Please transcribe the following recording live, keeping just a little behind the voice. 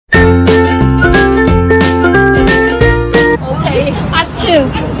too.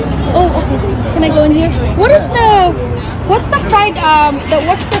 Oh, okay. Can I go in here? What's the fried,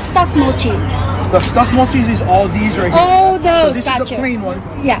 what's the stuffed mochi? The stuffed mochis is all these right here. Oh, those. So this is the plain one.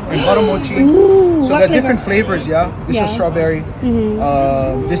 Yeah. And butter mochi. Ooh, so they're different flavors, yeah. This is strawberry.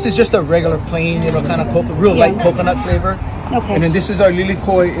 This is just a regular plain, you know, kind of real light coconut flavor. Okay. And then this is our lily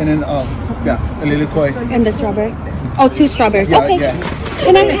koi, and then a lily koi. And the strawberry. Oh, 2 strawberries. Yeah, okay. Yeah.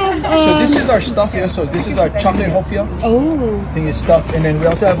 Can I have? So this is our stuff, yeah. So this is our chocolate hopia. Oh. Thing is stuffed, and then we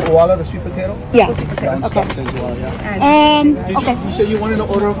also have Aaaah, the sweet potato. Yeah. And stuffed as well, yeah. Okay. You said you wanted an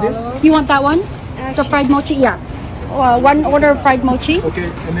order of this? You want that one? The fried mochi? Yeah. One order of fried mochi.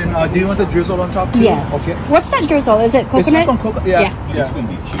 Okay. And then do you want the drizzle on top too? Yes. Okay. What's that drizzle? Is it coconut? It's coconut. Yeah.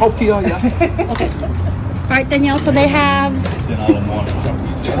 Hopia, yeah. Okay. All right, Danielle. So they have.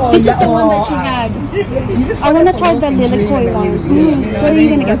 This is the one that she had. I want to try the lily koi one. What are you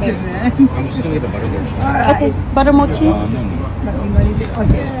gonna get there? I'm just gonna get the butter mochi. Okay, butter mochi.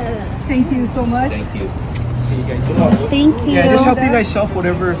 Okay. Thank you so much. Thank you. Thank you. Yeah, just help you guys self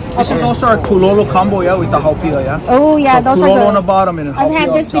whatever. This is also our kulolo combo, yeah, with the hopia, yeah. Oh yeah, so those are kulolo good. on the bottom and I've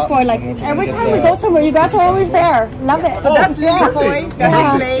had this before. Like every time we go somewhere, you guys are always there. Love it. So that's lily koi.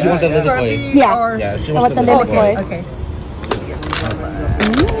 She wants the lily koi. Yeah. Yeah, she I wants want the lily koi. Okay.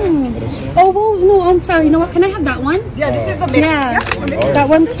 Oh well, no, I'm sorry. You know what? Can I have that one? Yeah, this is the mix. Yeah. That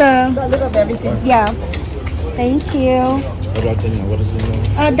one's the. A little of everything. Yeah. Thank you. What about Danielle? What is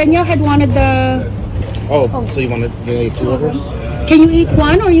Danielle? Danielle had wanted the. Oh, so you wanted the 2 orders? Can you eat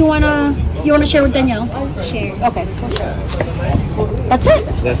one, or you wanna share with Danielle? I'll share. Okay. That's it.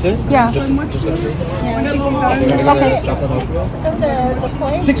 That's it? Yeah. Just that 3? Okay.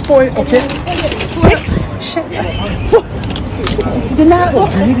 Chocolate. 6 point, okay. 6? Do not. I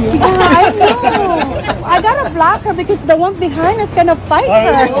know. I gotta block her because the one behind is gonna fight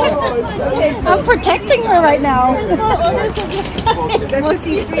her. I'm protecting her right now. That's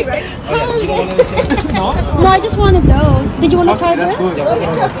the C3, right? No, I just wanted those. Did you want to try this?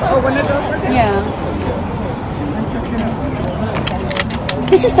 Oh, one of those? Yeah.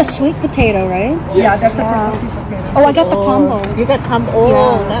 This is the sweet potato, right? Yeah, that's the purple piece of potato. Oh, I got the combo. You got combo.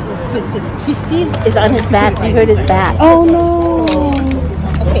 Oh, that looks good too. See, Steve is on his back. You heard his back. Oh no.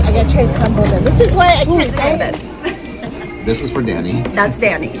 Okay, I gotta try the combo then. This is why I can't try that. This is for Danny. That's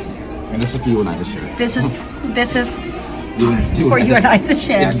Danny. And this is for you and I to share. This is For you and I to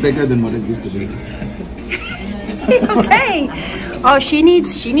share. It's bigger than what it used to be. Okay. Oh, she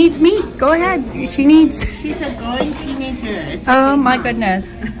needs meat. Go ahead. She needs. She's a growing teenager. Oh my goodness.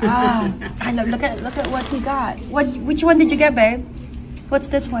 Oh, I love. Look at what he got. Which one did you get, babe? What's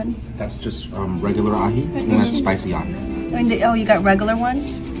this one? That's just regular ahi, and that's spicy ahi. Oh, you got regular one.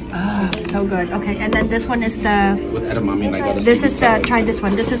 Oh, so good. Okay, and then this one is the. With edamame, and I got a. This is the. Try this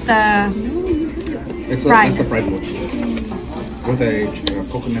one. This is the. It's fried. It's the fried mochi with a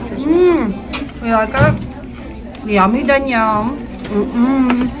coconut drizzle. You like it? Yummy, Danielle.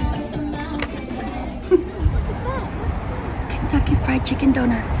 Kentucky Fried Chicken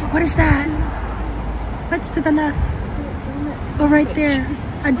Donuts. What is that? What's to the left? Oh, right there.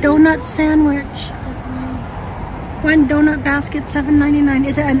 A donut sandwich. One donut basket, $7.99.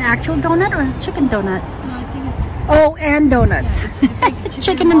 Is it an actual donut or is it a chicken donut? No, I think it's. Oh, and donuts. It's like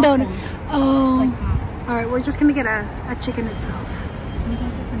chicken and donuts. Oh. It's like that. All right, we're just gonna get a chicken itself.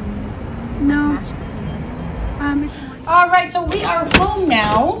 No. All right, so we are home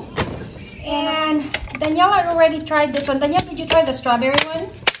now, and Danielle had already tried this one. Danielle, did you try the strawberry one?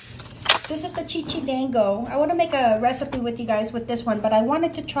 This is the Chichi Dango. I want to make a recipe with you guys with this one, but I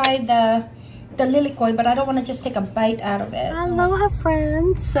wanted to try the lily koi, but I don't want to just take a bite out of it. Aloha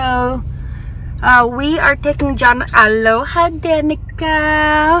friends. So we are taking Aloha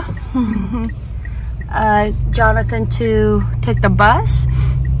Danica. Jonathan to take the bus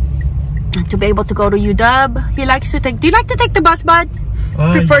to be able to go to UW. He likes to take. Do you like to take the bus, bud?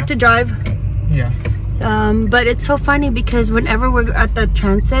 Prefer to drive? Yeah. But it's so funny because whenever we're at the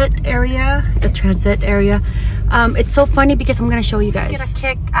transit area, it's so funny because I'm gonna show you guys. Get a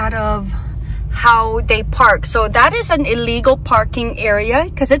kick out of how they park. So that is an illegal parking area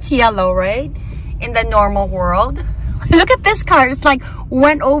because it's yellow, right? In the normal world. Look at this car. It's like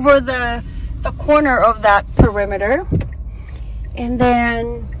went over the corner of that perimeter, and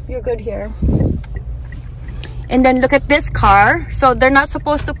then you're good here. And then look at this car. So they're not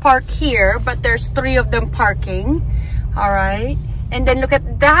supposed to park here, but there's 3 of them parking. All right. And then look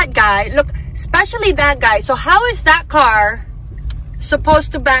at that guy. Look, especially that guy. So how is that car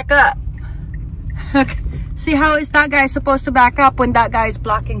supposed to back up? See, how is that guy supposed to back up when that guy is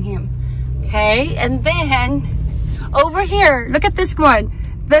blocking him? Okay. And then over here, look at this one.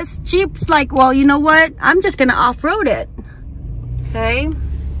 This Jeep's like, well, you know what? I'm just gonna off-road it. Okay.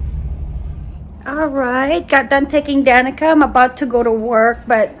 All right, got done taking Danica. I'm about to go to work,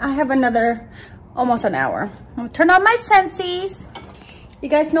 but I have another almost an hour. I'm gonna turn on my Scentsy's. You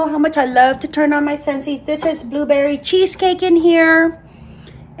guys know how much I love to turn on my Scentsy. This is blueberry cheesecake in here.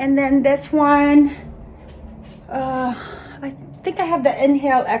 And then this one, I think I have the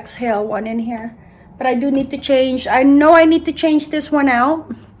inhale, exhale one in here. But I do need to change. I know I need to change this one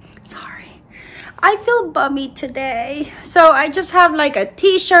out. Sorry. I feel bummy today. So I just have like a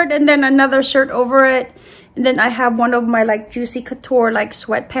t-shirt and then another shirt over it. And then I have one of my like Juicy Couture like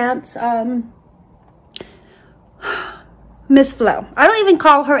sweatpants. Miss Flo. I don't even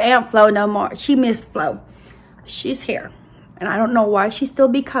call her Aunt Flo no more. She Miss Flo. She's here. And I don't know why she still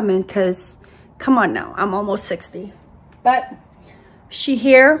be coming, because come on now, I'm almost 60. But she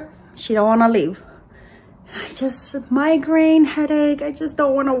here. She don't want to leave. I just, migraine, headache. I just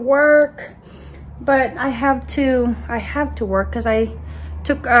don't want to work. But I have to work because I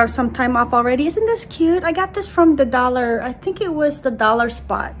took some time off already. Isn't this cute? I got this from the dollar. I think it was the dollar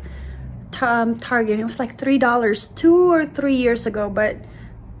spot. Target. It was like $3 2 or 3 years ago, but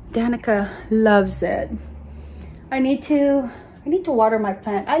Danica loves it. I need to water my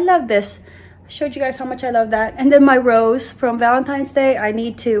plant. I love this. I showed you guys how much I love that. And then my rose from Valentine's Day, I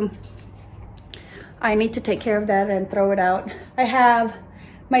need to take care of that and throw it out. I have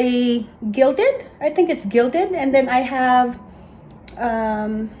my gilded, I think it's gilded, and then I have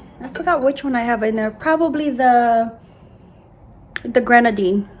I forgot which one I have in there. Probably the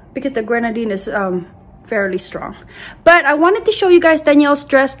grenadine, because the grenadine is fairly strong. But I wanted to show you guys Danielle's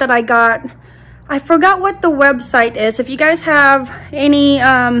dress that I got. I forgot what the website is. If you guys have any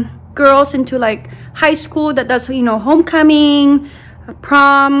girls into like high school that does, you know, homecoming,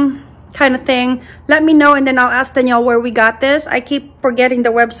 prom kind of thing, let me know, and then I'll ask Danielle where we got this. I keep forgetting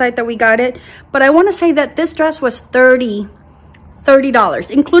the website that we got it, but I want to say that this dress was $30,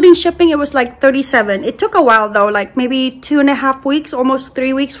 including shipping. It was like $37. It took a while though, like maybe 2.5 weeks, almost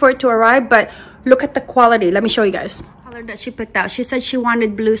 3 weeks for it to arrive. But look at the quality. Let me show you guys. Color that she picked out. She said she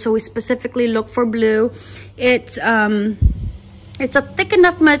wanted blue, so we specifically looked for blue. It's a thick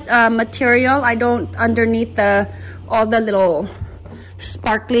enough material. I don't underneath all the little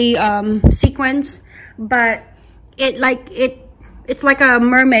sparkly sequins, but it's like a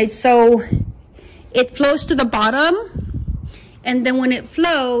mermaid, so it flows to the bottom. And then when it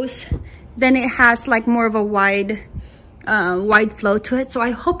flows, then it has like more of a wide flow to it. So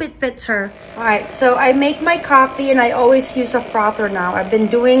I hope it fits her. All right, so I make my coffee and I always use a frother now. I've been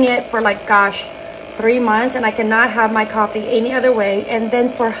doing it for like, gosh, 3 months, and I cannot have my coffee any other way. And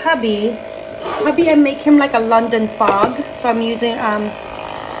then for hubby, I make him like a London fog. So I'm using,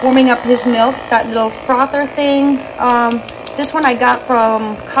 warming up his milk, that little frother thing. This one I got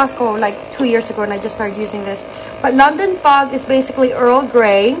from Costco like 2 years ago, and I just started using this. But London Fog is basically Earl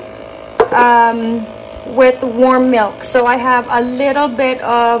Grey with warm milk. So I have a little bit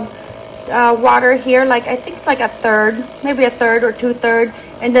of water here, like I think it's like a third, maybe a third or 2/3,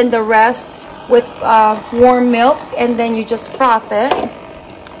 and then the rest with warm milk, and then you just froth it.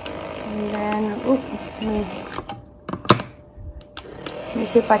 And then, let me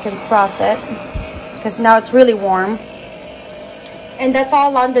see if I can froth it, because now it's really warm. And that's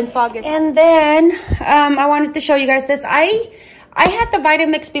all London Fog is. And then I wanted to show you guys this. I had the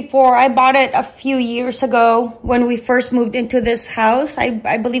Vitamix before. I bought it a few years ago when we first moved into this house.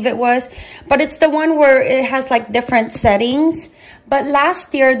 I believe it was. But it's the one where it has like different settings. But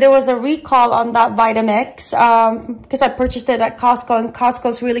last year there was a recall on that Vitamix because I purchased it at Costco, and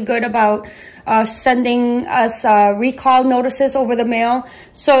Costco's really good about sending us recall notices over the mail.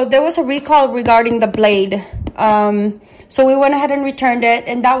 So there was a recall regarding the blade. So we went ahead and returned it,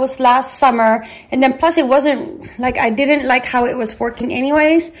 and that was last summer. And then plus it wasn't like, I didn't like how it was working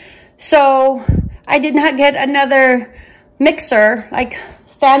anyways. So I did not get another mixer, I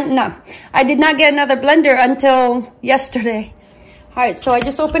did not get another blender until yesterday. All right, so I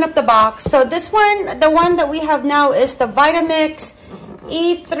just opened up the box. So this one, the one that we have now is the Vitamix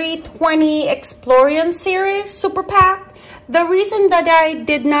E320 Explorian Series Super Pack. The reason that I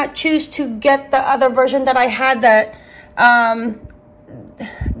did not choose to get the other version that I had, that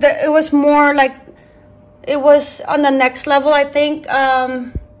it was more like, it was on the next level, I think.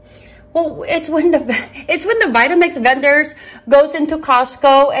 Well, it's when the Vitamix vendors goes into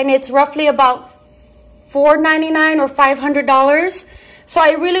Costco, and it's roughly about $4.99 or $500. So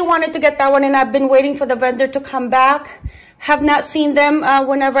I really wanted to get that one, and I've been waiting for the vendor to come back. Have not seen them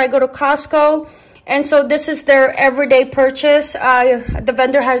whenever I go to Costco. And so this is their everyday purchase. The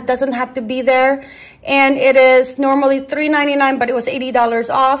vendor doesn't have to be there. And it is normally $3.99, but it was $80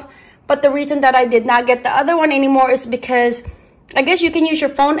 off. But the reason that I did not get the other one anymore is because I guess you can use your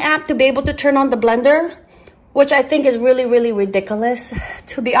phone app to be able to turn on the blender, which I think is really, really ridiculous,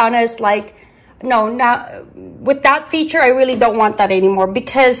 to be honest. Like, no, now with that feature, I really don't want that anymore,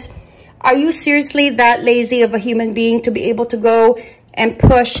 because are you seriously that lazy of a human being to be able to go and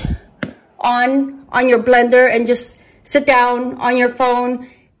push on your blender and just sit down on your phone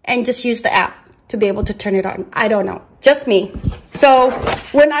and just use the app to be able to turn it on? I don't know, just me. So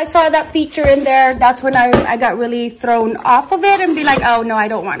when I saw that feature in there, that's when I got really thrown off of it and be like, oh no, I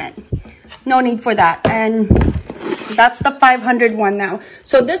don't want it. No need for that. And that's the 500 one now.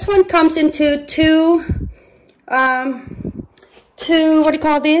 So this one comes into two, what do you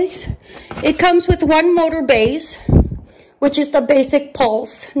call these? It comes with one motor base, which is the basic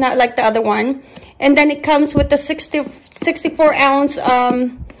pulse, not like the other one. And then it comes with the 64 ounce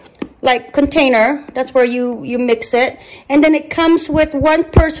like container. That's where you mix it. And then it comes with one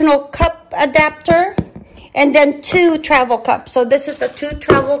personal cup adapter and then 2 travel cups. So this is the 2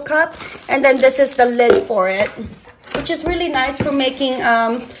 travel cup, and then this is the lid for it, which is really nice for making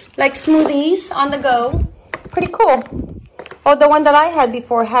like smoothies on the go. Pretty cool. Oh, the one that I had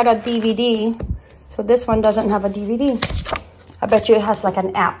before had a DVD. So this one doesn't have a DVD. I bet you it has like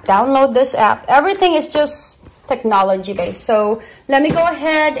an app. Download this app. Everything is just technology based. So let me go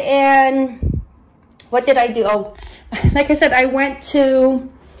ahead and, what did I do? Oh, like I said, I went to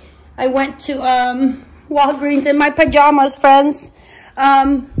Walgreens in my pajamas, friends.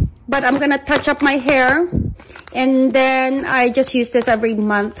 But I'm gonna touch up my hair, and then I just use this every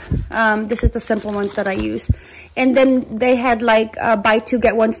month. This is the simple ones that I use. And then they had like buy 2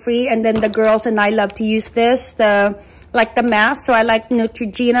 get 1 free, and then the girls and I love to use this, the mask. So I like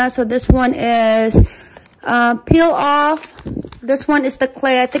Neutrogena. So this one is peel off. This one is the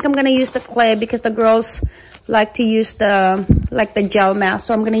clay. I think I'm gonna use the clay because the girls like to use the gel mask.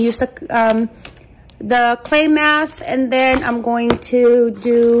 So I'm gonna use the clay mask, and then I'm going to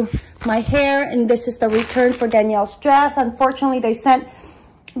do my hair. And this is the return for Danielle's dress. Unfortunately, they sent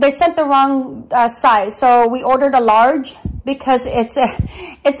the wrong size, so we ordered a large because it's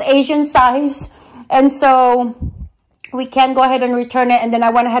Asian size, and so we can go ahead and return it. And then I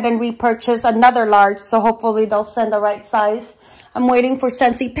went ahead and repurchased another large, so hopefully they'll send the right size. I'm waiting for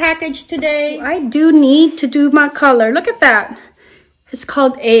Scentsy package today. I do need to do my color. Look at that. It's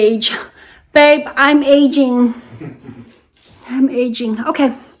called age. Babe, I'm aging. I'm aging.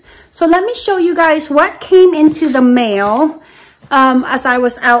 Okay, so let me show you guys what came into the mail as I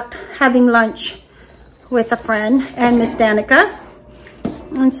was out having lunch with a friend and Miss Danica.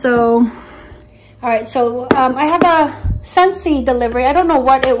 And so, all right, so I have a Scentsy delivery. I don't know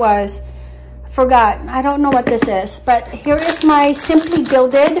what it was. Forgot. I don't know what this is. But here is my Simply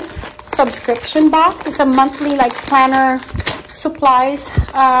Gilded subscription box. It's a monthly like planner supplies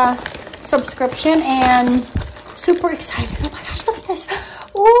subscription, and super excited. Oh my gosh, look at this.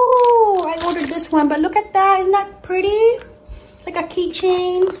 Oh, I ordered this one, but look at that. Isn't that pretty? Like a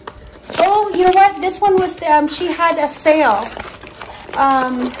keychain. Oh, you know what? This one was she had a sale.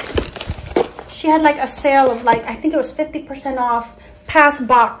 She had like a sale of like, I think it was 50% off past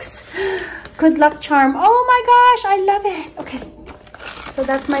box. Good luck charm. Oh my gosh, I love it. Okay, so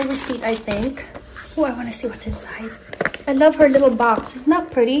that's my receipt, I think. Oh, I want to see what's inside. I love her little box. Isn't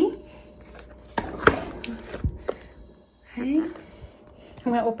that pretty? Okay, I'm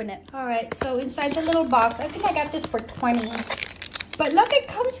gonna open it. All right, so inside the little box, I think I got this for 20. But look, it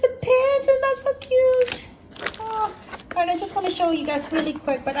comes with pins, and that's so cute. Oh, all right, I just want to show you guys really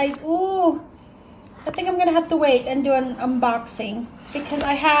quick, but I think I'm gonna have to wait and do an unboxing because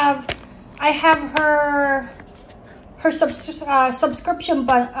I have her subscription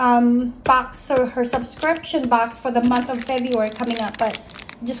box, or her subscription box for the month of February coming up. But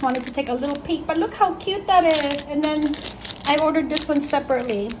I just wanted to take a little peek. But look how cute that is. And then I ordered this one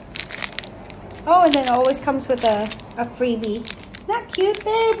separately. Oh, and then it always comes with a freebie. Not cute,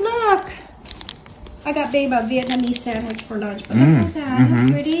 babe. Look, I got babe a Vietnamese sandwich for lunch. But look at that. Isn't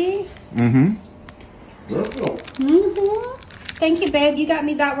that pretty? Thank you, babe. You got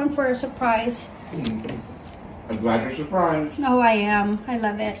me that one for a surprise. I'm glad you're surprised. Oh, I am. I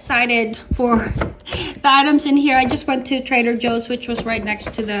love it. Excited for the items in here. I just went to Trader Joe's, which was right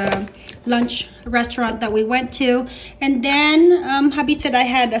next to the lunch restaurant that we went to. And then hubby said I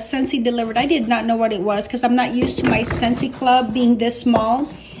had a Scentsy delivered. I did not know what it was because I'm not used to my Scentsy club being this small.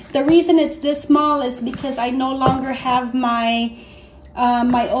 The reason it's this small is because I no longer have my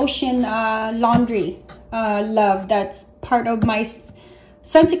my ocean laundry love. That's part of my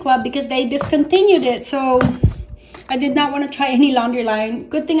Scentsy club because they discontinued it. So I did not want to try any laundry line.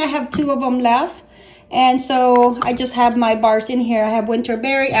 Good thing I have 2 of them left. And so I just have my bars in here. I have winter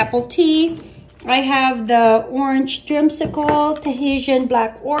berry, apple tea, I have the orange dreamsicle, Tahitian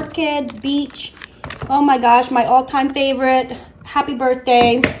black orchid, beach. Oh my gosh, my all-time favorite. Happy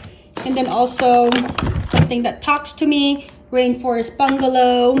birthday. And then also something that talks to me, rainforest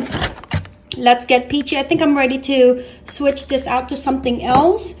bungalow. Let's get peachy. I think I'm ready to switch this out to something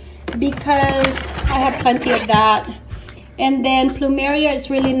else because I have plenty of that. And then plumeria is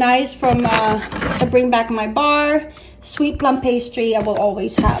really nice from to bring back my bar. Sweet plum pastry I will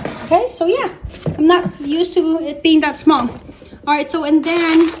always have. Okay, so yeah, I'm not used to it being that small. All right, so and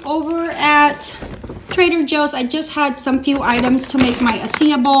then over at Trader Joe's, I just had some few items to make my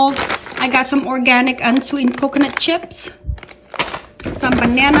Aaaah bowl. I got some organic unsweetened coconut chips, some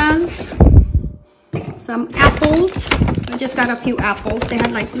bananas, some apples. I just got a few apples. They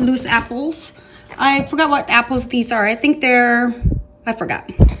had like loose apples. I forgot what apples these are. I think they're, I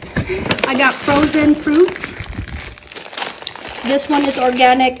forgot. I got frozen fruits. This one is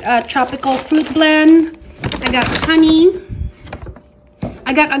organic tropical fruit blend. I got honey.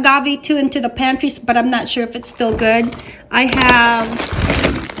 I got agave too into the pantries, but I'm not sure if it's still good. I have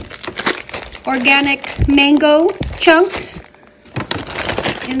organic mango chunks.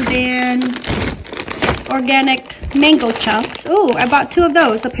 And then organic mango chunks. Oh, I bought 2 of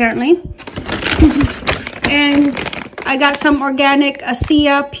those apparently. And I got some organic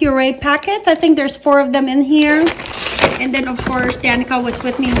Aaaah puree packets. I think there's 4 of them in here. And then of course Danica was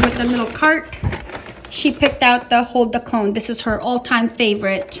with me with the little cart. She picked out the Hold the Cone. This is her all-time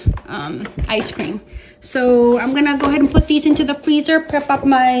favorite ice cream. So I'm gonna go ahead and put these into the freezer, prep up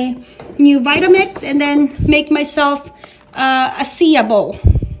my new Vitamix, and then make myself a Aaaah bowl.